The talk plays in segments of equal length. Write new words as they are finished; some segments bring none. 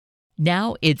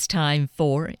Now it's time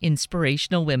for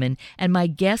Inspirational Women, and my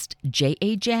guest,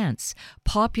 J.A. Jance,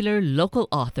 popular local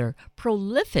author,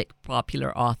 prolific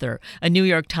popular author, a New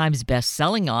York Times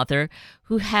best-selling author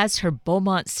who has her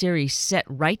Beaumont series set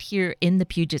right here in the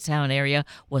Puget Sound area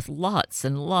with lots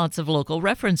and lots of local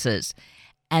references.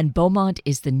 And Beaumont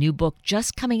is the new book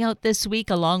just coming out this week,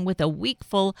 along with a week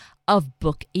full of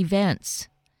book events.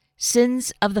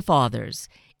 Sins of the Fathers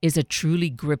is a truly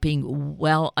gripping,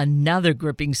 another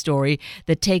gripping story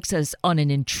that takes us on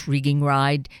an intriguing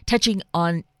ride, touching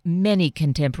on many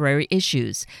contemporary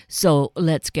issues. So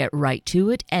let's get right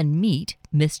to it and meet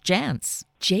Miss Jance.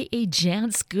 J.A.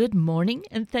 Jance, good morning,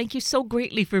 and thank you so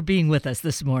greatly for being with us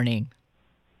this morning.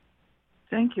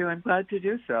 Thank you. I'm glad to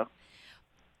do so.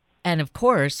 And of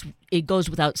course, it goes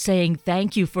without saying,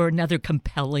 thank you for another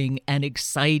compelling and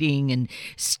exciting and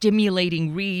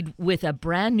stimulating read with a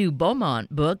brand new Beaumont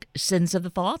book, Sins of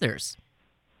the Fathers.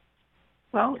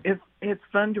 Well, it's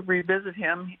fun to revisit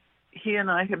him. He and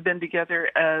I have been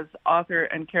together as author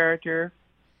and character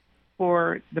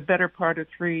for the better part of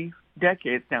 3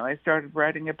 decades now. I started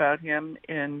writing about him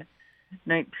in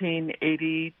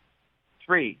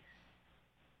 1983.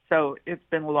 So it's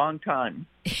been a long time.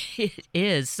 It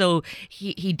is. So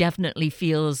he definitely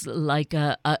feels like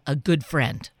a good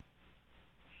friend.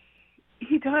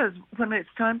 He does. When it's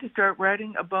time to start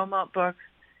writing a Beaumont book,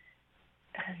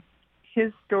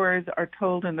 his stories are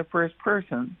told in the first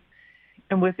person.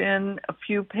 And within a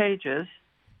few pages,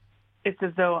 it's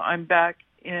as though I'm back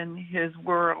in his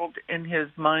world, in his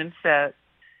mindset,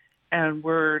 and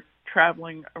we're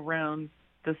traveling around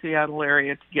the Seattle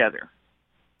area together.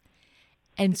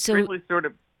 And so it's really sort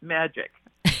of magic.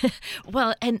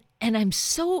 Well, and I'm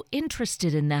so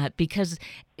interested in that because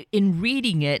in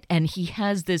reading it, and he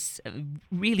has this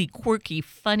really quirky,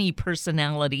 funny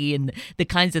personality and the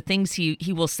kinds of things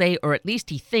he will say, or at least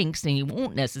he thinks, and he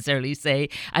won't necessarily say.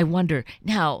 I wonder,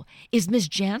 now, is Miss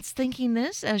Jance thinking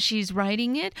this as she's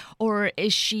writing it, or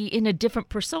is she in a different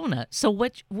persona? So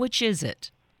which is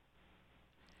it?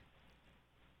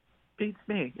 Beats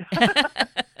me.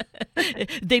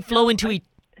 They flow into each.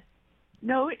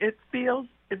 No, it feels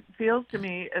to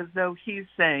me as though he's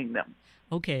saying them.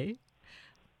 Okay.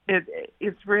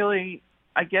 It's really,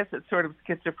 I guess it's sort of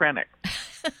schizophrenic.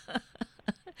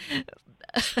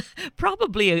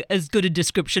 Probably as good a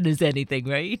description as anything,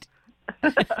 right?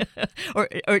 or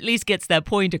at least gets that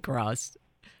point across.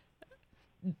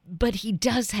 But he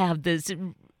does have this,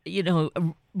 a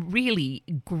really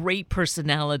great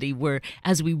personality where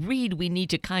as we read, we need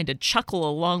to kind of chuckle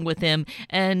along with him.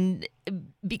 And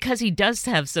because he does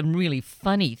have some really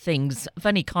funny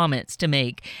comments to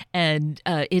make. And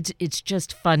it's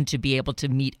just fun to be able to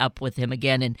meet up with him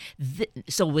again. And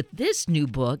so with this new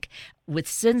book, with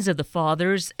Sins of the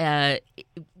Fathers,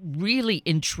 really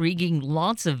intriguing,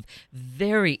 lots of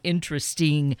very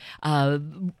interesting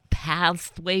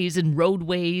pathways and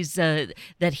roadways that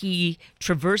he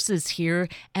traverses here.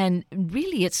 And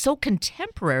really, it's so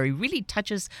contemporary, really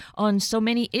touches on so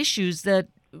many issues that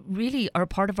really are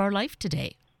part of our life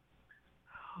today.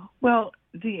 Well,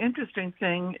 the interesting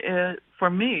thing for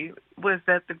me was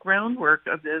that the groundwork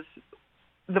of this,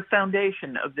 the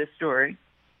foundation of this story,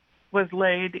 was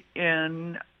laid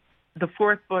in the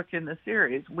 4th book in the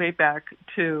series, way back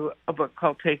to a book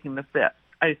called Taking the Fifth.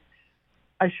 I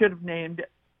should have named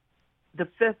the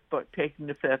 5th book Taking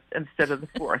the Fifth instead of the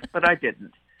 4th, but I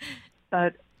didn't.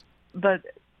 But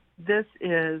this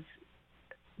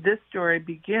story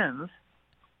begins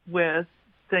with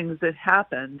things that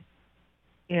happened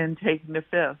in Taking the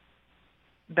Fifth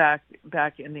back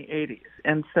in the 80s.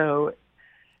 And so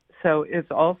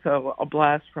it's also a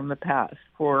blast from the past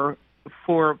for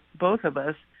both of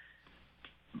us,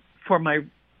 for my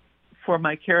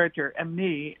character and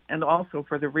me, and also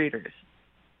for the readers.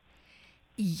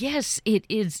 Yes, it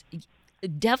is.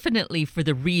 Definitely for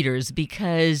the readers,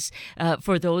 because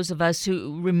for those of us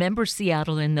who remember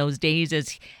Seattle in those days,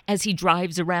 as he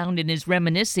drives around and is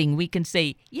reminiscing, we can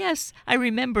say, yes, I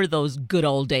remember those good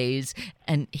old days.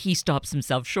 And he stops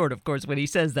himself short, of course, when he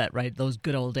says that, right? Those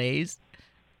good old days.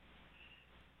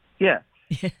 Yes.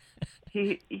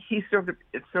 It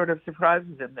sort of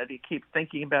surprises him that he keeps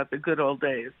thinking about the good old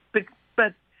days.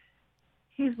 But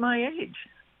he's my age,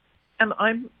 and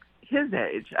I'm his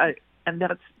age.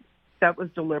 That was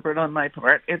deliberate on my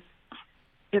part. It's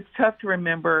tough to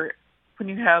remember when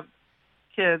you have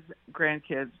kids,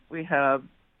 grandkids. We have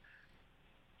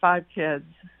 5 kids,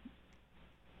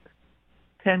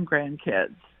 10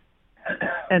 grandkids,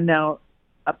 and now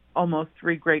almost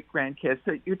 3 great grandkids.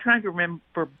 So you're trying to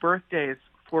remember birthdays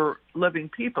for living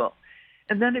people.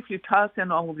 And then if you toss in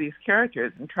all of these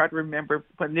characters and try to remember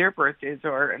when their birthdays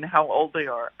are and how old they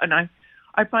are, and I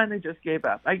finally just gave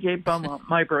up. I gave Beaumont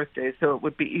my birthday so it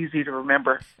would be easy to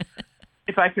remember.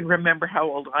 If I can remember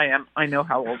how old I am, I know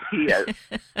how old he is.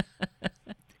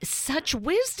 Such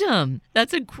wisdom.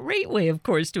 That's a great way, of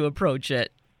course, to approach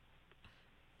it.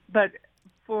 But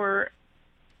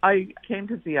I came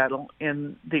to Seattle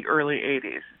in the early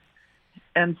 80s.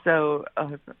 And so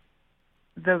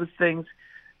those things,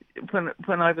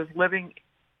 when I was living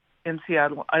in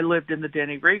Seattle, I lived in the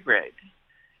Denny Regrade.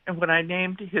 And when I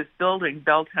named his building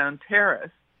Belltown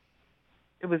Terrace,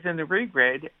 it was in the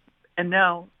Regrade. And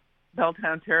now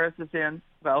Belltown Terrace is in,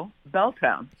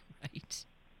 Belltown. Right.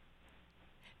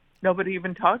 Nobody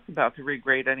even talks about the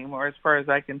Regrade anymore, as far as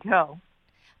I can tell.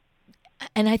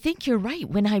 And I think you're right.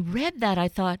 When I read that, I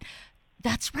thought,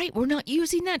 that's right. We're not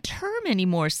using that term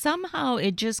anymore. Somehow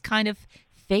it just kind of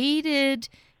faded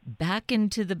back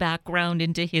into the background,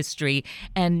 into history.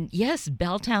 And yes,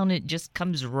 Belltown, it just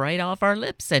comes right off our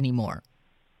lips anymore.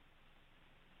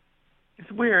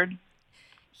 It's weird.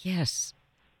 Yes.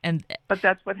 But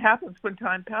that's what happens when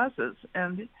time passes.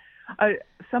 And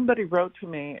somebody wrote to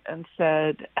me and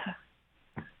said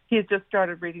he had just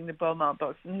started reading the Beaumont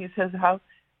books, and he says, how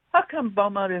come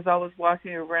Beaumont is always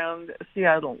walking around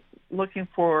Seattle looking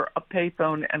for a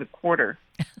payphone and a quarter?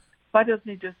 Why doesn't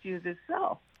he just use his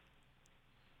cell?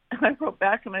 And I wrote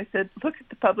back and I said, look at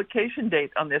the publication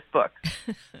date on this book.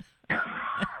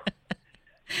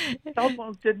 Cell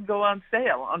phones didn't go on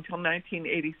sale until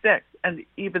 1986. And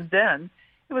even then,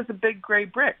 it was a big gray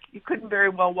brick. You couldn't very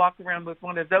well walk around with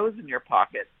one of those in your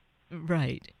pocket.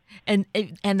 Right. And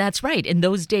that's right. In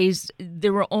those days,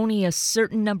 there were only a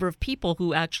certain number of people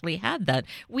who actually had that.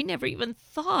 We never even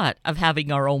thought of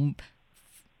having our own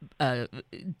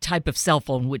type of cell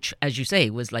phone, which, as you say,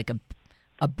 was like a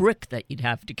brick that you'd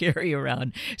have to carry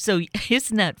around. So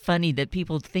isn't that funny that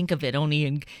people think of it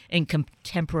only in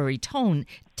contemporary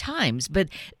times? But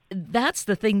that's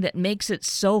the thing that makes it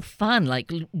so fun,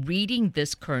 like reading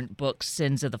this current book,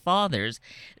 Sins of the Fathers,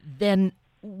 then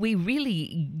we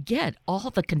really get all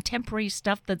the contemporary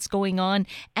stuff that's going on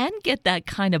and get that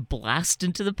kind of blast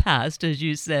into the past, as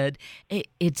you said.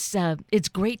 It's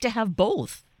great to have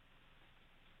both.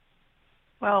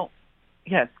 Well,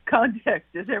 yes, context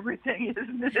is everything,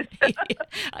 isn't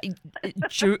it?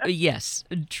 True, yes,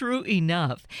 true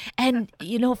enough. And,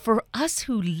 for us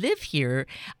who live here,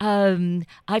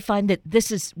 I find that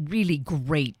this is really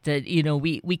great that,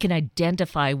 we can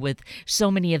identify with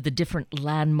so many of the different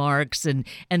landmarks and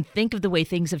think of the way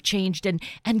things have changed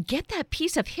and get that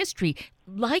piece of history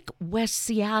like West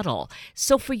Seattle.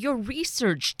 So for your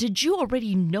research, did you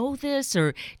already know this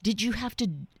or did you have to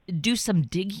do some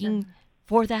digging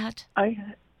for that?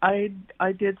 I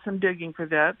did some digging for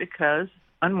that because,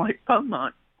 unlike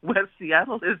Beaumont, West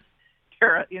Seattle is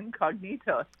terra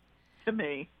incognita to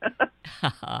me.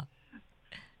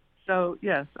 So,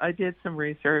 yes, I did some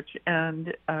research,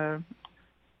 and I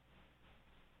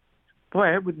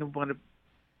wouldn't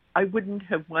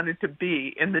have wanted to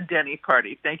be in the Denny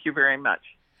party. Thank you very much.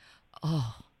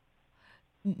 Oh.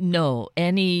 No,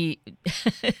 30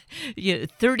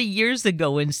 years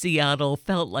ago in Seattle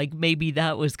felt like maybe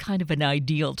that was kind of an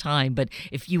ideal time. But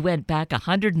if you went back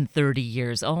 130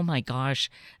 years, oh my gosh,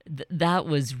 that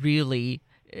was really,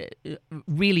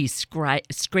 really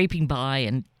scraping by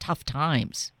and tough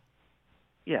times.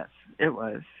 Yes, it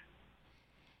was.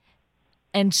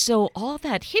 And so all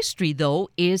that history, though,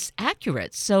 is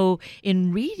accurate. So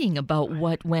in reading about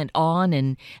what went on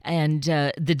and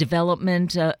the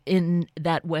development in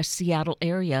that West Seattle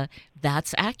area,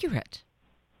 that's accurate.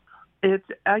 It's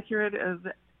accurate as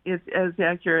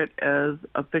accurate as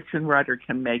a fiction writer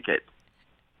can make it.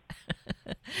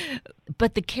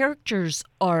 But the characters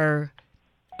are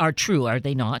true, are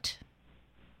they not?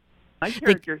 My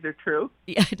characters are true.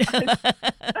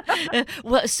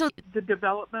 Well, so the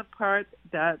development part,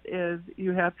 that is,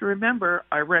 you have to remember,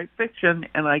 I write fiction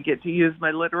and I get to use my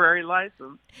literary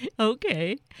license.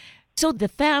 Okay. So the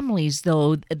families,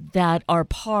 though, that are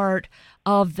part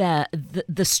of the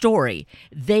story,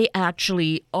 they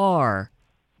actually are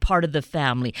part of the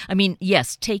family. I mean,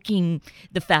 yes, taking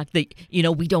the fact that,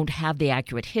 we don't have the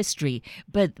accurate history,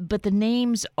 but the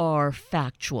names are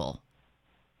factual.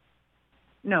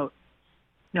 No,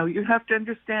 you have to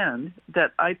understand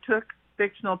that I took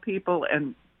fictional people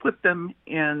and put them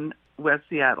in West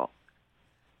Seattle.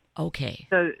 Okay.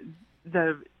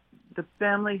 The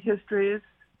family histories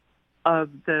of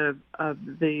the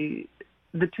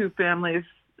two families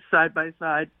side by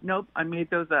side. Nope, I made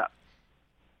those up.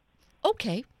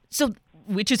 Okay. So,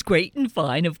 which is great and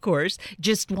fine, of course.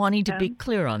 Just wanting to be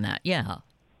clear on that. Yeah.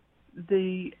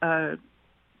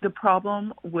 the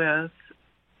problem with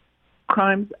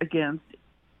crimes against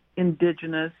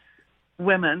Indigenous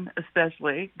women,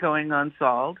 especially, going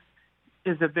unsolved,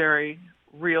 is a very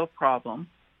real problem.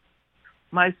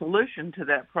 My solution to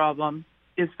that problem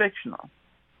is fictional,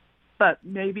 but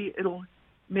maybe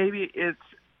it's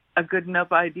a good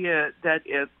enough idea that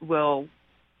it will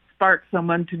spark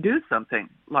someone to do something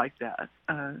like that.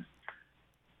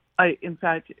 In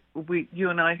fact, you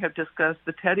and I have discussed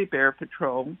the Teddy Bear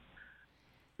Patrol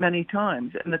many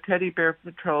times, and the Teddy Bear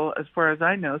Patrol, as far as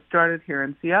I know, started here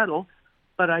in Seattle,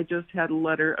 but I just had a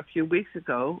letter a few weeks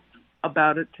ago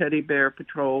about a Teddy Bear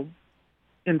Patrol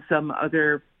in some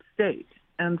other state.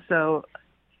 And so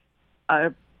I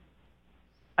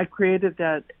created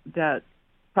that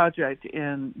project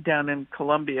down in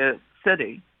Columbia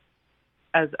City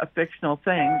as a fictional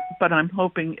thing, but I'm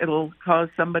hoping it'll cause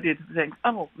somebody to think,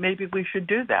 oh, maybe we should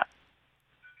do that.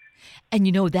 And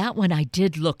that one I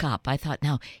did look up. I thought,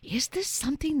 now, is this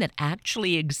something that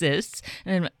actually exists?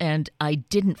 And I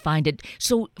didn't find it.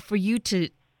 So for you to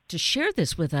share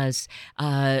this with us,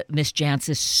 Miss Jantz,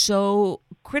 is so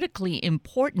critically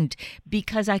important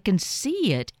because I can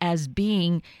see it as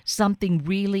being something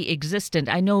really existent.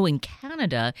 I know in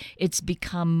Canada, it's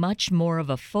become much more of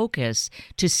a focus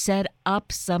to set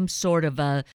up some sort of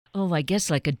I guess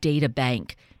like a data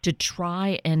bank to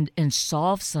try and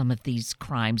solve some of these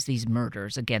crimes, these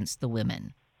murders against the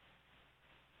women.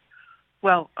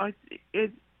 Well,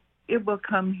 it will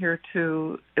come here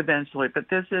too eventually, but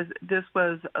this is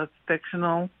a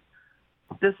fictional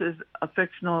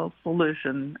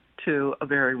solution to a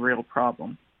very real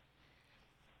problem.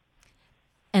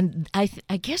 And I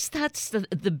guess that's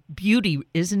the beauty,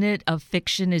 isn't it, of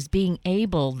fiction, is being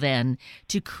able then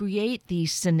to create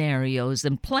these scenarios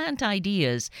and plant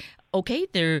ideas. Okay,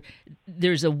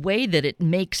 there's a way that it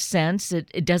makes sense.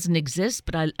 It doesn't exist,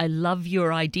 but I love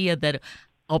your idea that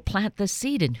I'll plant the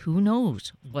seed and who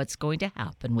knows what's going to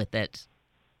happen with it.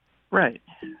 Right.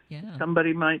 Yeah.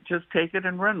 Somebody might just take it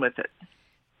and run with it.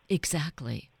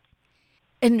 Exactly.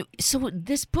 And so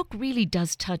this book really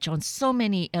does touch on so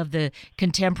many of the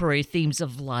contemporary themes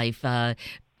of life,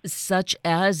 such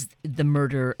as the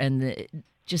murder and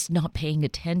just not paying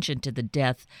attention to the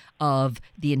death of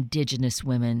the Indigenous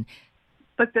women.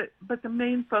 But the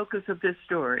main focus of this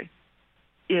story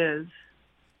is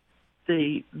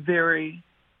the very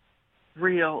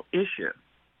real issue,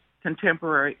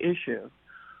 contemporary issue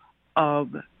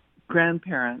of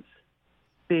grandparents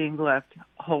being left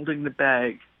holding the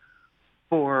bag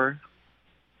for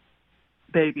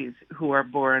babies who are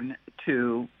born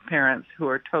to parents who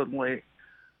are totally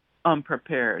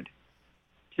unprepared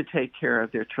to take care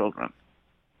of their children.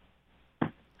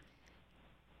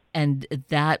 And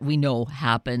that we know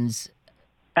happens.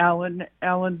 Alan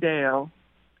Dale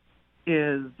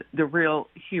is the real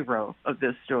hero of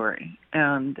this story,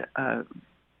 and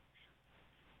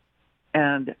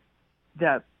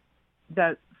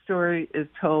that story is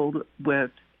told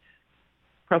with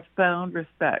profound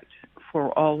respect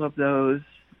for all of those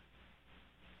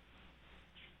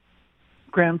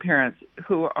grandparents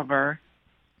who are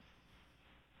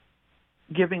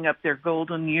giving up their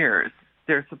golden years,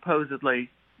 their supposedly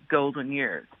golden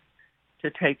years,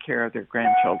 to take care of their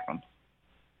grandchildren.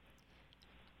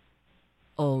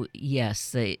 Oh,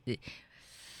 yes. The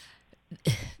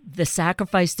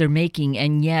sacrifice they're making,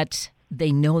 and yet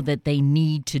they know that they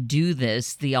need to do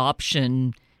this. The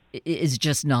option is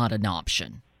just not an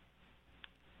option.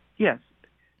 Yes.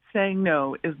 Saying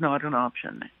no is not an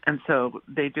option. And so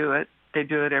they do it. They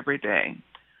do it every day.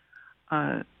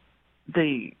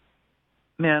 The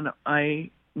man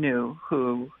I knew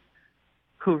who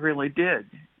really did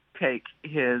take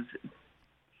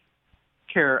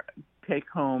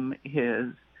home his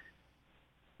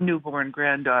newborn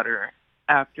granddaughter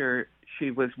after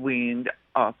she was weaned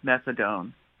off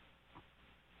methadone.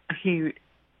 He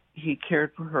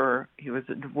cared for her. He was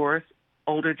a divorced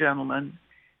older gentleman.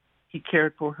 He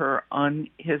cared for her on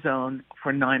his own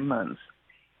for 9 months.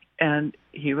 And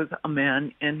he was a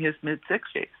man in his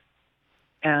mid-60s.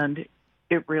 And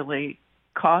it really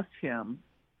cost him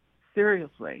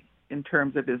seriously in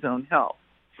terms of his own health.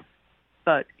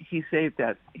 But he saved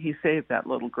that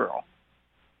little girl.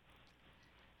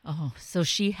 Oh, so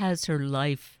she has her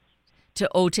life to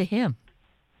owe to him.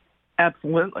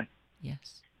 Absolutely.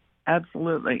 Yes.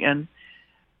 Absolutely. And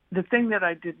the thing that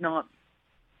I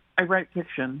write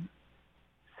fiction,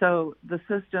 so the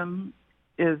system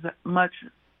is much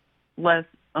less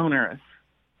onerous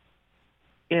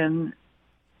in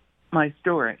my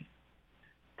story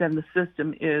than the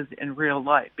system is in real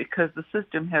life, because the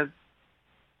system has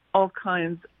all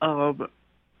kinds of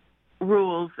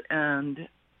rules and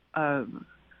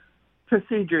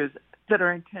procedures that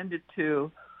are intended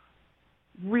to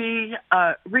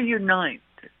reunite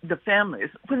the families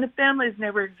when the families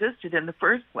never existed in the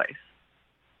first place.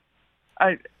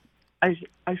 I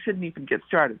shouldn't even get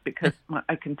started because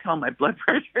I can tell my blood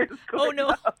pressure is going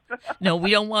up. No, we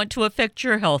don't want to affect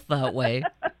your health that way.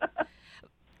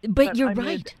 But you're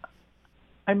right.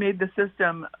 I made the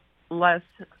system less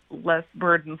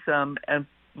burdensome and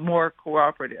more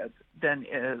cooperative than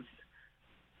is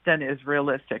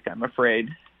realistic, I'm afraid.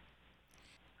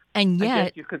 And yet, I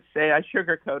guess you could say I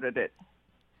sugarcoated it.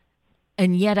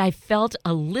 And yet I felt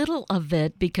a little of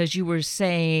it because you were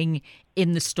saying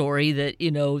in the story that,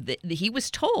 that he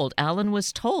was told, Alan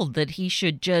was told that he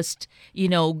should just,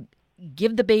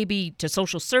 give the baby to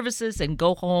social services and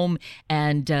go home,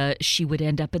 and she would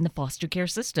end up in the foster care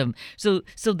system. So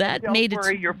that made it. Don't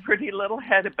worry your pretty little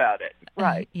head about it.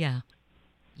 Right. Yeah.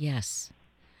 Yes.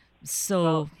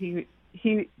 So well,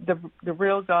 the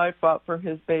real guy fought for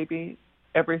his baby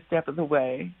every step of the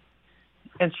way.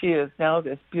 And she is now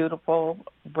this beautiful,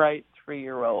 bright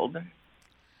 3-year-old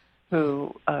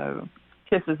who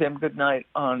kisses him goodnight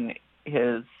on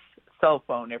his cell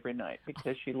phone every night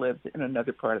because she lives in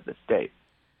another part of the state.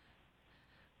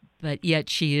 But yet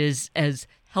she is as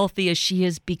healthy as she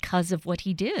is because of what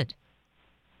he did.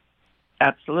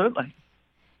 Absolutely.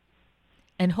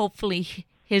 And hopefully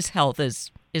his health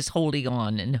is holding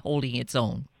on and holding its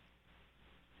own.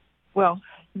 Well,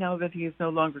 now that he's no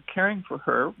longer caring for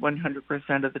her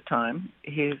 100% of the time,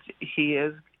 his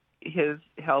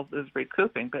health is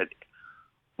recouping. But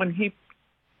when he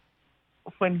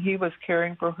was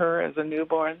caring for her as a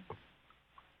newborn,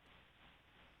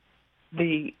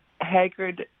 the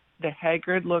haggard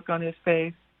look on his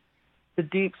face, the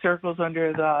deep circles under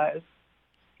his eyes,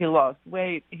 he lost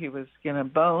weight, he was skin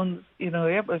and bones.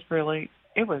 It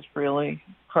was really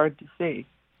hard to see.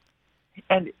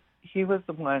 And he was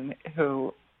the one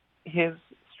who, his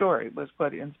story was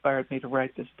what inspired me to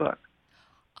write this book.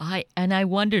 I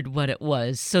wondered what it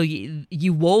was. So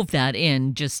you wove that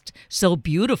in just so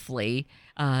beautifully.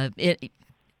 It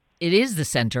is the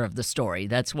center of the story.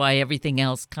 That's why everything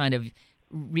else kind of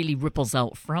really ripples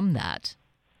out from that.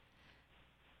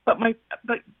 But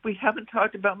we haven't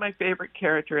talked about my favorite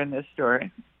character in this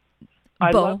story. I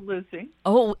love Lucy.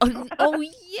 Oh,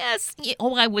 yes.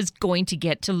 Oh, I was going to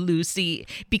get to Lucy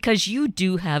because you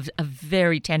do have a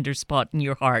very tender spot in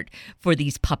your heart for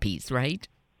these puppies, right?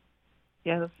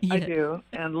 Yes, yeah. I do.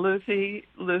 And Lucy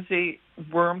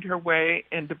wormed her way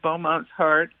into Beaumont's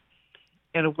heart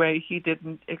in a way he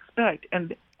didn't expect.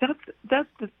 And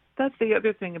that's the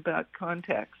other thing about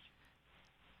context.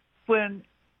 When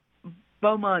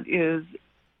Beaumont is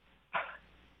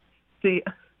the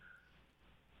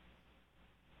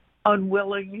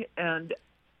unwilling and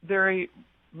very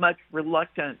much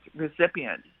reluctant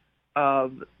recipient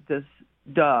of this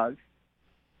dog,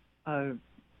 an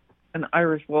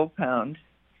Irish Wolfhound,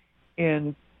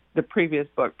 in the previous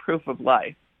book, Proof of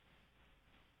Life.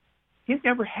 He's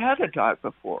never had a dog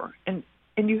before, and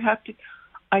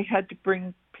I had to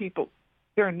bring people.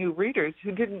 There are new readers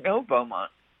who didn't know Beaumont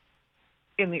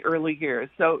in the early years,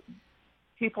 so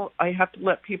I have to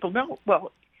let people know.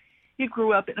 Well, he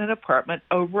grew up in an apartment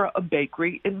over a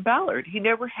bakery in Ballard. He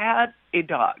never had a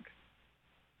dog,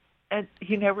 and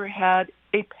he never had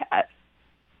a pet.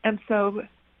 And so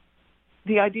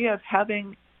the idea of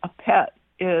having a pet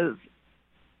is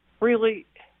really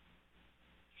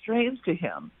strange to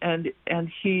him. And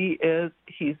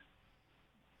he's,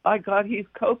 by God, he's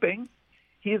coping.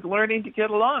 He's learning to get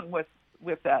along with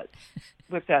that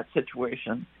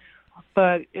situation.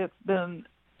 But it's been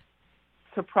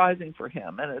surprising for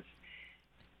him,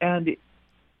 and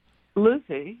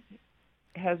Lucy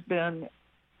has been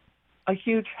a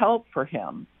huge help for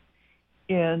him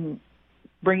in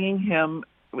bringing him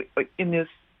in this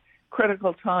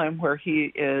critical time where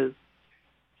he is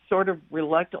sort of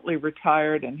reluctantly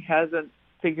retired and hasn't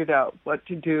figured out what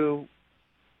to do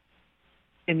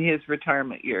in his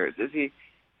retirement years. Is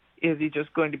he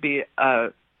just going to be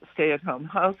a stay-at-home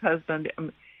house husband?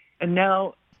 And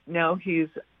now he's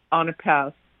on a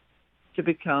path to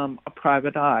become a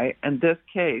private eye. And this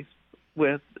case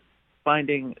with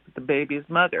finding the baby's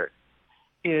mother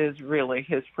is really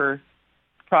his first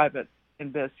private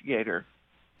investigator.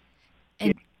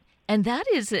 And that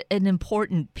is an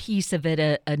important piece of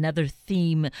it, another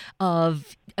theme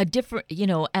of a different,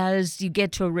 as you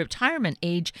get to a retirement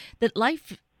age, that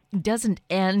life doesn't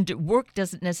end, work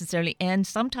doesn't necessarily end.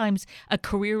 Sometimes a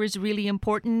career is really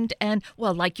important. And,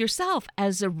 well, like yourself,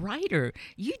 as a writer,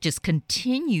 you just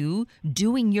continue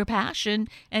doing your passion.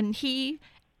 And he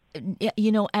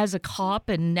as a cop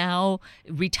and now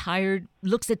retired,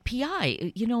 looks at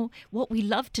PI. What we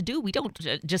love to do, we don't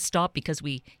just stop because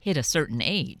we hit a certain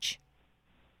age.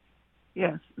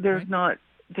 Yes, there's Right?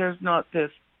 not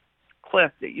this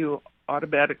cliff that you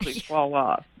automatically fall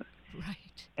off. Right.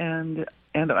 And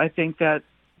I think that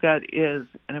is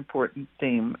an important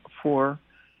theme for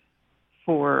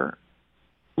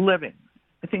living.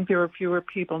 I think there are fewer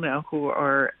people now who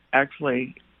are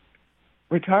actually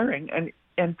retiring,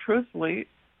 and truthfully,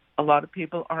 a lot of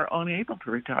people are unable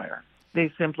to retire. They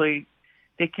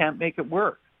can't make it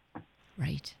work.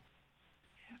 Right.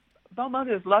 Belmont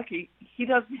is lucky; he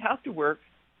doesn't have to work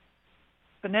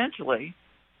financially,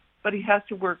 but he has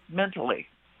to work mentally.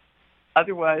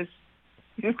 Otherwise,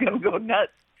 he's going to go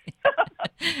nuts.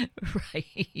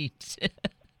 Right.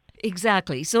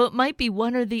 Exactly. So it might be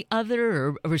one or the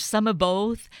other or some of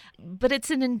both, but it's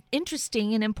an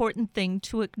interesting and important thing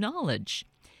to acknowledge.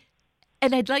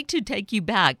 And I'd like to take you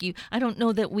back. I don't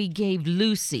know that we gave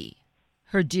Lucy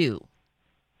her due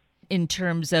in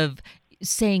terms of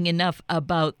saying enough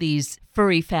about these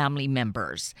furry family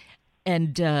members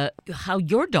and how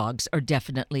your dogs are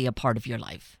definitely a part of your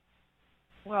life.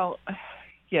 Well,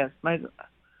 yes, my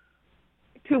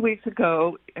 2 weeks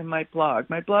ago in my blog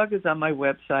is on my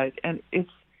website, and it's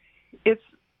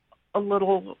a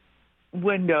little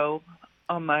window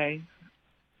on my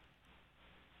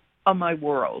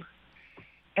world.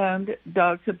 And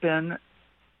dogs have been.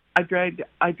 I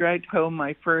dragged home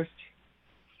my first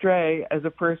stray as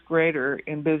a first grader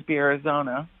in Bisbee,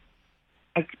 Arizona.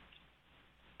 I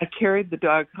I carried the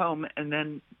dog home and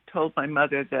then told my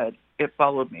mother that it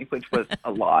followed me, which was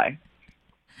a lie.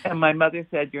 And my mother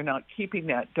said, "You're not keeping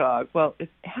that dog." Well,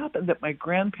 it happened that my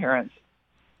grandparents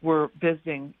were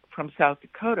visiting from South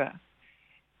Dakota,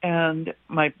 and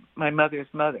my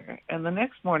mother's mother. And the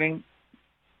next morning,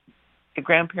 the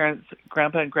grandparents,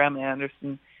 Grandpa and Grandma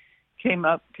Anderson, came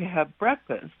up to have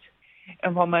breakfast.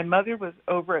 And while my mother was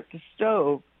over at the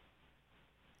stove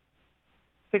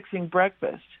fixing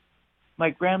breakfast,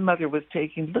 my grandmother was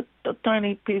taking little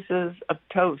tiny pieces of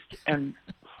toast and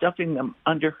stuffing them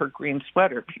under her green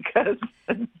sweater because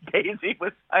Daisy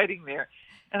was hiding there.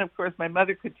 And of course, my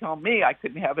mother could tell me I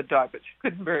couldn't have a dog, but she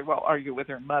couldn't very well argue with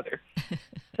her mother.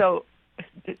 So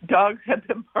dogs have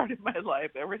been part of my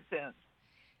life ever since.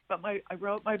 But I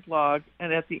wrote my blog,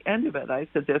 and at the end of it, I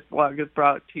said, "This blog is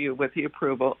brought to you with the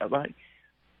approval of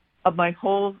my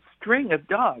whole string of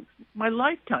dogs, my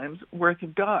lifetime's worth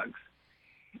of dogs."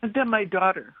 And then my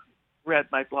daughter read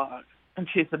my blog, and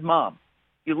she said, "Mom,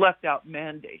 you left out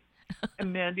Mandy."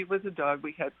 And Mandy was a dog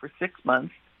we had for 6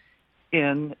 months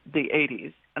in the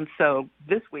 80s. And so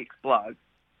this week's blog,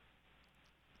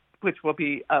 which will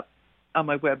be up on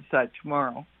my website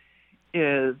tomorrow,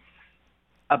 is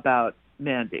about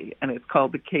Mandy, and it's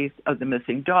called The Case of the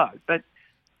Missing Dog. But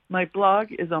my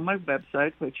blog is on my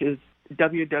website, which is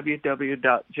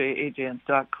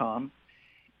www.jajance.com,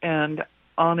 and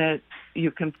on it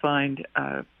you can find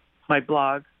my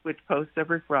blog, which posts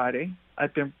every Friday.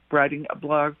 I've been writing a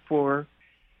blog for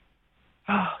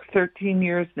 13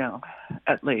 years now,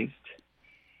 at least.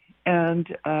 And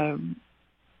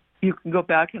you can go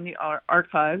back in the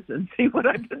archives and see what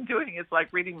I've been doing. It's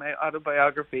like reading my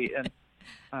autobiography in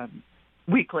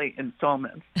weekly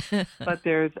installments. But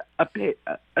there's a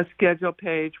schedule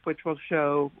page which will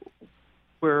show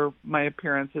where my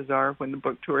appearances are when the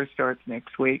book tour starts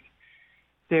next week.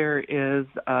 There is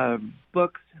a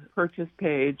books purchase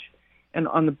page, and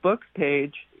on the books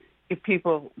page, if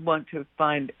people want to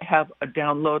have a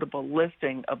downloadable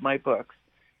listing of my books,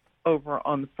 over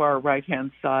on the far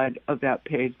right-hand side of that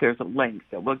page, there's a link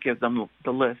that will give them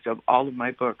the list of all of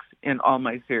my books in all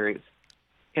my series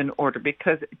in order,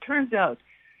 because it turns out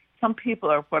some people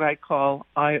are what I call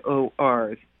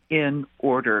IORs, in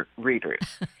order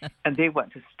readers, and they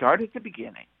want to start at the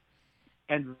beginning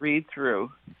and read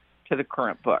through to the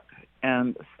current book.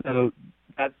 And so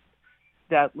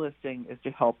that listing is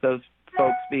to help those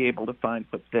folks be able to find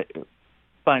what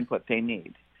they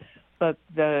need. But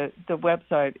the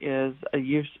website is a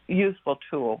useful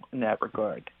tool in that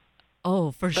regard.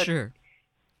 Oh, for sure.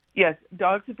 Yes,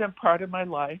 dogs have been part of my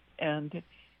life, and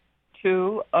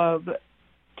two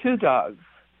dogs,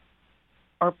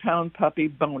 our pound puppy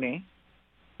Boney,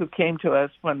 who came to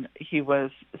us when he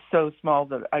was so small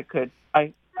that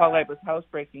while I was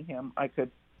housebreaking him, I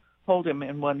could hold him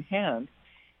in one hand.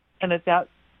 And at that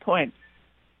point,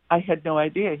 I had no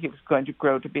idea he was going to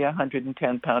grow to be a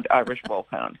 110-pound Irish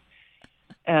Wolfhound.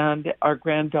 And our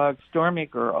grand dog, Stormy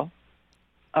Girl,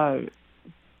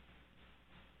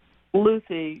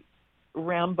 Lucy,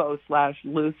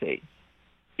 Rambo/Lucy,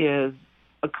 is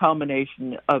a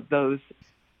combination of those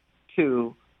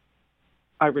two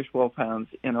Irish Wolfhounds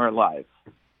in our lives.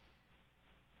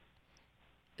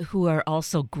 Who are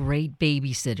also great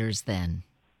babysitters then.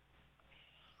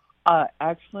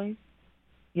 Actually,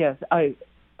 yes.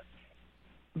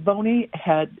 Boney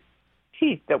had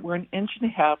teeth that were 1.5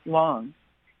 inches long,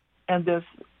 and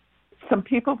some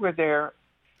people were there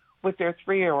with their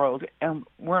 3-year-old and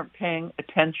weren't paying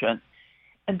attention.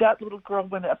 And that little girl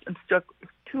went up and stuck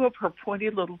 2 of her pointy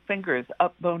little fingers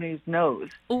up Boney's nose.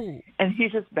 Ooh. And he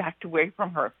just backed away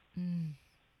from her.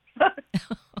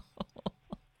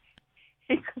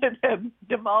 He could have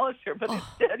demolished her, but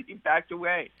instead he backed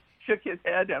away, shook his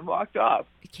head, and walked off.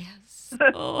 Yes.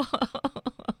 Oh.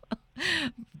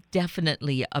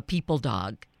 Definitely a people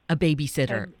dog, a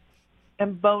babysitter.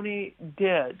 And Boney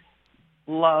did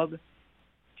love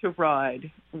to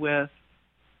ride with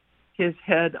his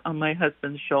head on my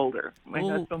husband's shoulder. My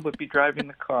husband would be driving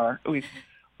the car. We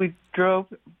drove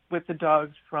with the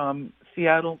dogs from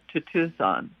Seattle to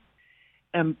Tucson,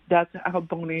 and that's how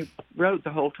Boney rode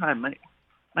the whole time.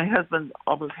 My husband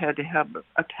always had to have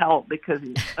a towel because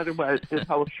otherwise his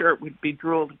whole shirt would be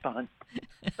drooled upon.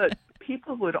 But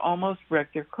people would almost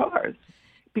wreck their cars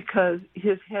because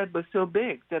his head was so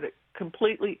big that it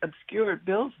completely obscured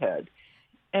Bill's head.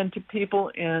 And to people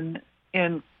in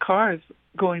cars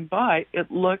going by, it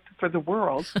looked for the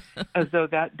world as though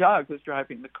that dog was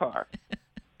driving the car.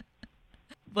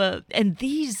 Well, and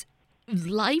these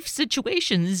life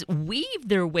situations weave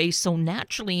their way so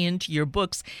naturally into your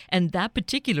books, and that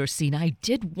particular scene I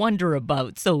did wonder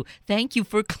about. So thank you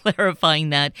for clarifying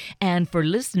that. And for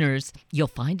listeners, you'll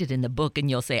find it in the book and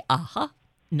you'll say, aha,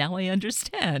 now I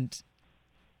understand.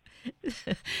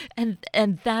 and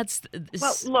that's...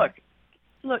 Well,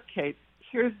 look, Kate,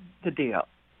 here's the deal.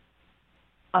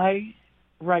 I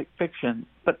write fiction,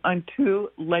 but I'm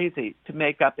too lazy to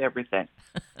make up everything.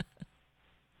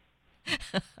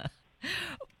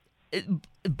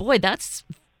 Boy, that's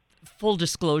full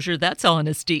disclosure. That's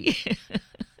honesty.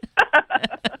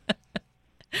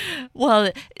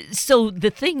 Well, so the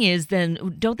thing is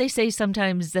then, don't they say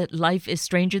sometimes that life is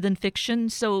stranger than fiction?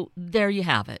 So there you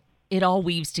have it. It all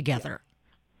weaves together.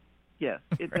 Yes,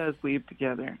 it does weave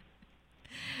together.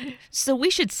 So we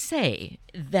should say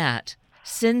that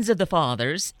Sins of the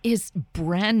Fathers is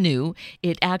brand new.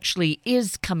 It actually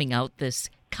is coming out this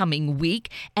coming week,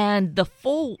 and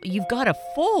you've got a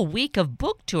full week of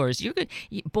book tours.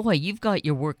 You've got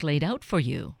your work laid out for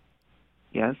you.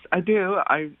 Yes, I do.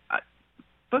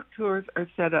 Book tours are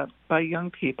set up by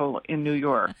young people in New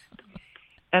York,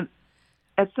 and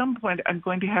at some point I'm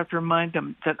going to have to remind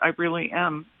them that I really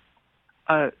am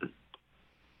a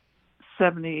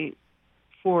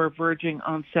 74 verging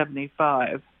on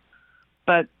 75,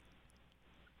 but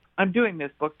I'm doing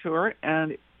this book tour,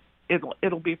 and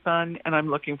it'll be fun, and I'm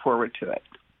looking forward to it.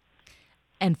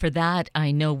 And for that,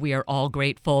 I know we are all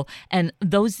grateful. And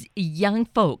those young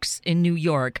folks in New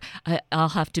York, I'll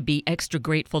have to be extra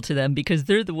grateful to them because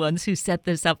they're the ones who set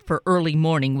this up for early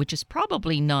morning, which is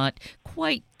probably not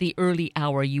quite the early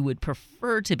hour you would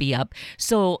prefer to be up.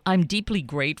 So I'm deeply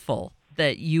grateful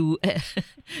that you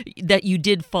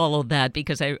did follow that,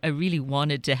 because I really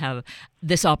wanted to have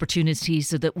this opportunity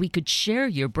so that we could share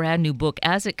your brand new book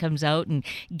as it comes out and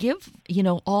give,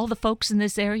 all the folks in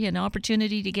this area an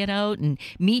opportunity to get out and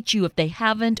meet you if they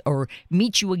haven't, or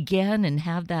meet you again and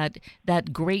have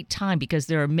that great time, because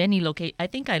there are many locations. I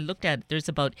think I looked at it, there's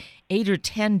about 8 or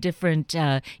 10 different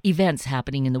events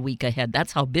happening in the week ahead.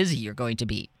 That's how busy you're going to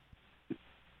be.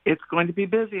 It's going to be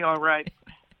busy, all right.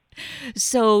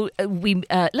 So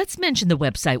let's mention the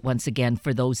website once again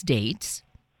for those dates.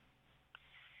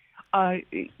 Go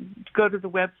to the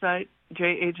website,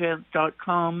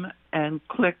 jajance.com, and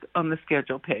click on the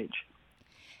schedule page.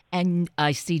 And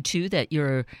I see, too, that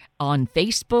you're on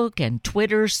Facebook and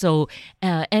Twitter. So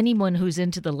anyone who's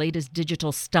into the latest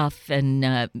digital stuff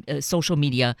and social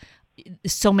media,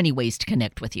 so many ways to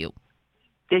connect with you.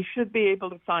 They should be able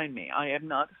to find me. I am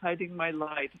not hiding my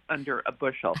light under a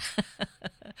bushel.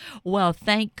 Well,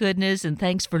 thank goodness, and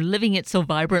thanks for living it so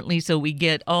vibrantly so we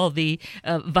get all the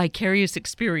vicarious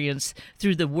experience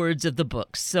through the words of the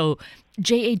books. So,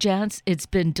 J.A. Jance, it's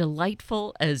been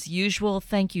delightful as usual.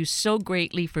 Thank you so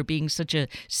greatly for being such a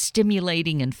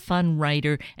stimulating and fun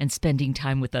writer and spending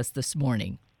time with us this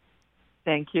morning.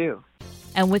 Thank you.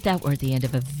 And with that, we're at the end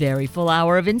of a very full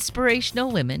hour of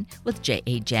Inspirational Women with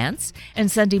J.A. Jance and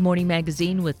Sunday Morning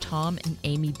Magazine with Tom and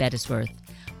Amy Bettisworth.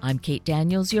 I'm Kate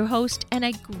Daniels, your host, and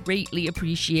I greatly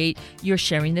appreciate your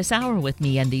sharing this hour with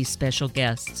me and these special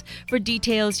guests. For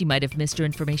details you might have missed or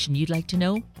information you'd like to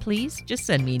know, please just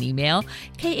send me an email,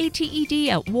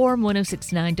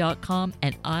 kated@warm1069.com,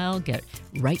 and I'll get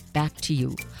right back to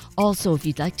you. Also, if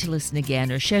you'd like to listen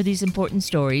again or share these important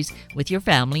stories with your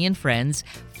family and friends,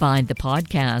 find the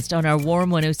podcast on our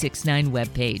Warm 1069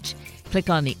 webpage. Click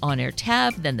on the On Air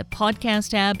tab, then the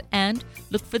Podcast tab, and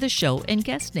look for the show and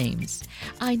guest names.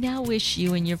 I now wish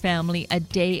you and your family a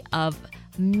day of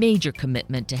major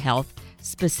commitment to health,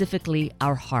 specifically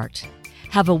our heart.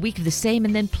 Have a week of the same,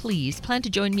 and then please plan to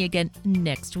join me again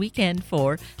next weekend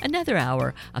for another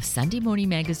hour of Sunday Morning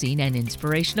Magazine and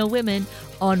Inspirational Women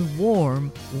on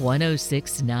Warm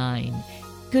 1069.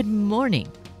 Good morning.